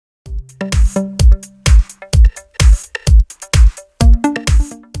Here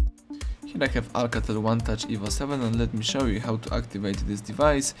I have ALCATEL One Touch Evo 7 and let me show you how to activate this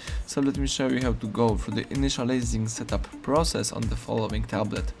device. So let me show you how to go through the initializing setup process on the following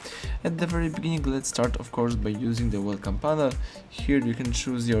tablet. At the very beginning, let's start of course by using the welcome panel. Here you can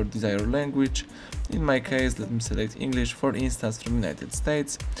choose your desired language. In my case, let me select English, for instance from United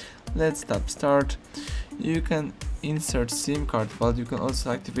States. Let's tap start. You can insert SIM card, but you can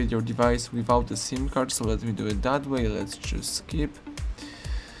also activate your device without a SIM card, so let me do it that way. Let's choose skip.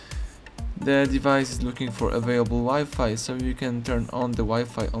 The device is looking for available Wi-Fi, so you can turn on the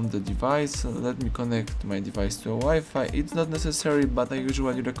Wi-Fi on the device. So let me connect my device to a Wi-Fi. It's not necessary, but I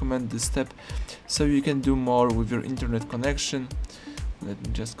usually recommend this step so you can do more with your internet connection. Let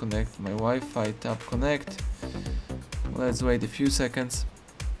me just connect my Wi-Fi, tap connect. Let's wait a few seconds.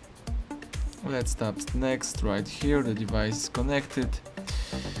 Let's tap next. Right here the device is connected.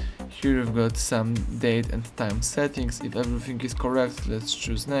 Here we've got some date and time settings. If everything is correct, let's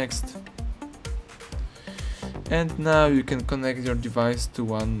choose next. And now you can connect your device to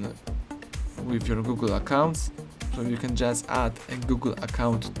one with your Google accounts. So you can just add a Google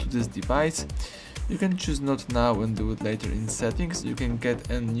account to this device. You can choose not now and do it later in settings. You can get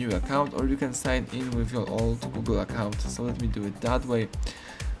a new account or you can sign in with your old Google account. So let me do it that way.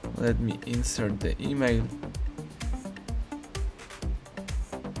 Let me insert the email.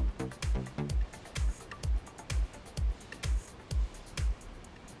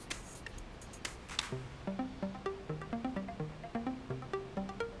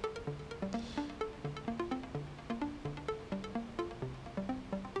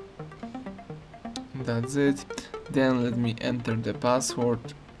 That's it. Then let me enter the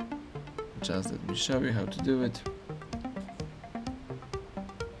password. Just let me show you how to do it.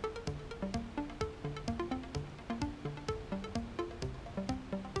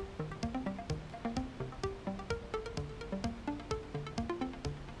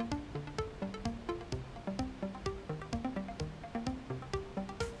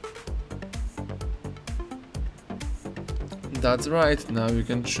 That's right, now you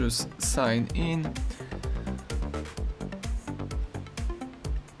can choose sign in.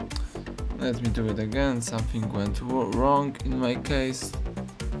 Let me do it again, something went wrong in my case.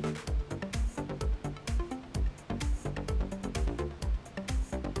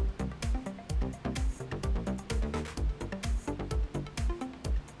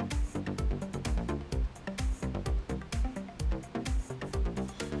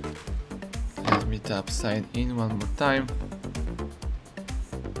 Let me tap sign in one more time.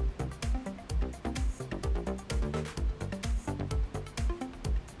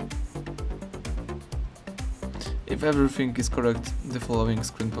 If everything is correct, the following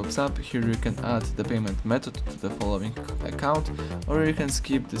screen pops up. Here you can add the payment method to the following account, or you can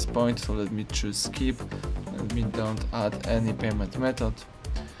skip this point, so let me choose skip. Let me don't add any payment method.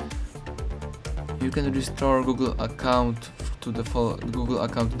 You can restore Google account to the Google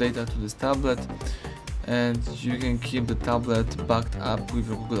account data to this tablet, and you can keep the tablet backed up with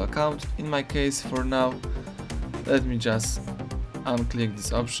your Google account. In my case, for now, let me just unclick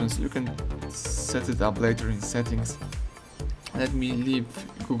these options. You can set it up later in settings. Let me leave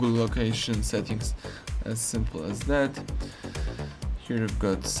Google location settings, as simple as that. Here you've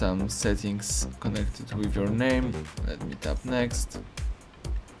got some settings connected with your name. Let me tap next.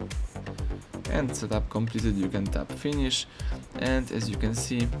 And setup completed. You can tap finish, and as you can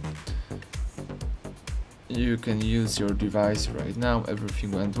see, you can use your device right now.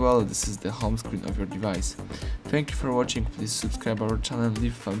 Everything went well. This is the home screen of your device. Thank you for watching. Please subscribe our channel,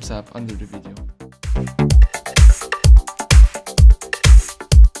 leave thumbs up under the video.